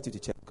want to invite you to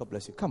church. God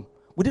bless you. Come.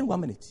 Within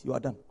 1 minute, you are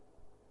done.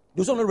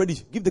 Those who are not ready,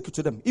 give the key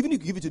to them. Even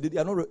if you give it to them, they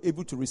are not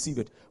able to receive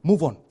it.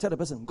 Move on. Tell the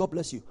person, God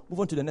bless you.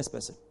 Move on to the next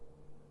person.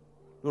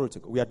 Glory to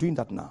God. We are doing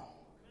that now.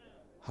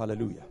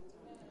 Hallelujah.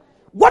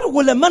 What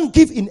will a man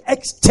give in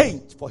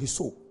exchange for his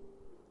soul?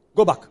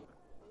 Go back.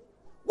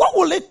 What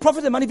will it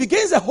profit a man if he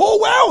gains the whole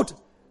world,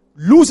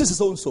 loses his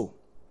own soul?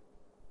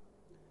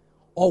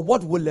 Or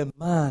what will a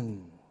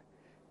man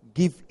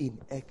give in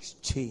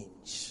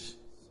exchange?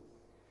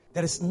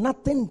 There is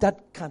nothing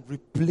that can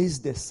replace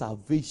the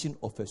salvation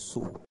of a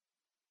soul.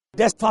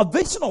 The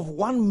salvation of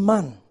one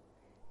man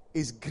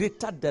is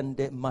greater than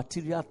the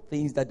material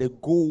things, that the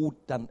gold,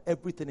 than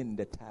everything in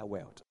the entire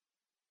world.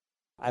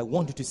 I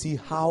want you to see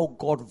how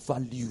God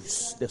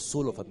values the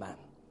soul of a man.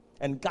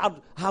 And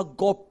how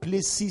God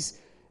places,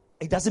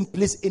 it doesn't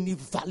place any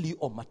value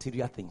on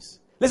material things.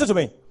 Listen to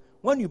me.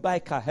 When you buy a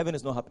car, heaven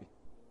is not happy.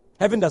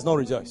 Heaven does not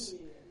rejoice.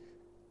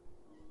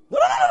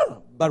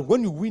 No. But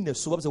when you win a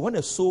soul, when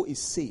a soul is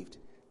saved,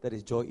 there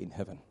is joy in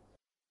heaven.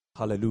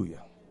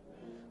 Hallelujah.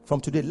 From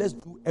today, let's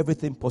do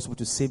everything possible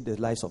to save the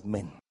lives of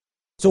men.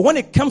 So when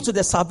it comes to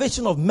the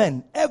salvation of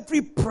men,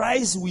 every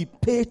price we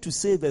pay to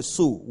save a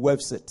soul,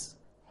 worth it.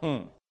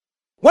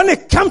 When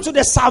it comes to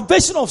the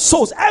salvation of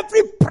souls,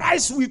 every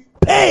price we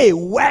pay,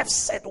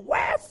 worth it.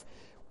 Worth.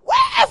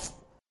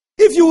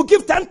 If you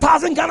give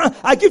 10,000 Ghana,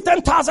 I give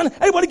 10,000.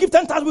 Everybody give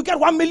 10,000. We get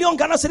 1 million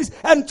Ghana cedis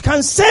and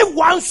can save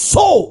one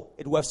soul.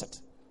 It worth it.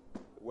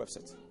 It worth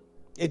it.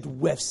 It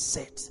worth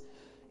it.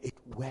 It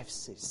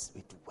worth it.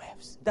 It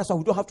worth. That's why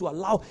we don't have to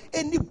allow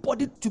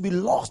anybody to be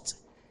lost.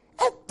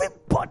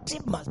 Everybody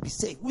must be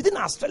saved within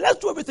our strength. Let's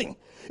do everything.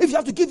 If you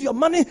have to give your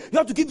money, you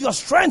have to give your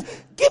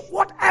strength. Give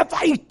whatever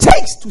it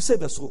takes to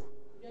save a soul.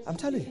 I'm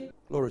telling you.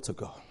 Glory to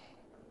God.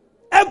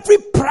 Every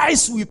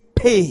price we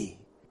pay,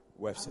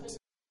 worth it.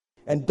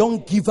 And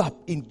don't give up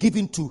in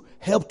giving to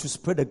help to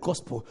spread the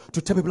gospel,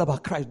 to tell people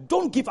about Christ.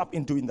 Don't give up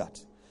in doing that.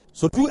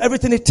 So do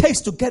everything it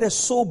takes to get a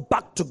soul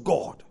back to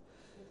God.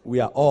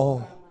 We are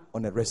all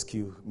on a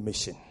rescue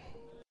mission.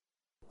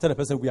 Tell the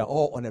person, we are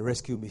all on a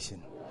rescue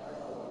mission.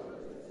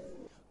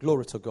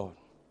 Glory to God.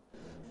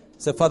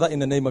 Say, Father, in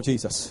the name of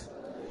Jesus,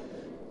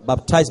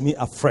 baptize me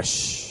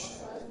afresh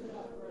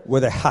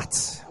with the heart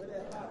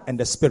and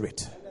the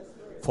spirit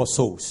for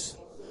souls.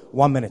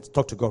 1 minute.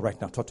 Talk to God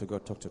right now. Talk to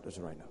God. Talk to God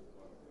right now.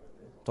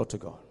 Talk to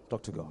God.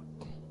 Talk to God.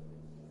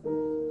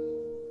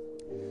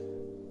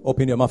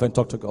 Open your mouth and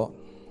talk to God.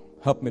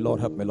 Help me, Lord.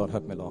 Help me, Lord.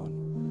 Help me, Lord.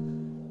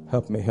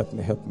 Help me, help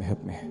me, help me,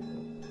 help me.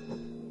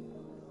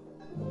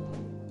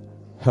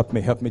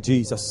 Help me,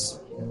 Jesus.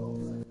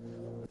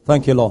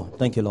 Thank you, Lord.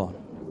 Thank you, Lord.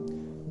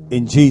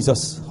 In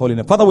Jesus' holy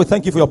name. Father, we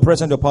thank you for your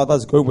presence, your power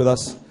that's going with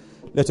us.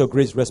 Let your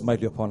grace rest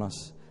mightily upon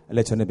us. And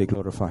let your name be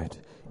glorified.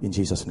 In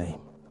Jesus' name.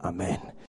 Amen.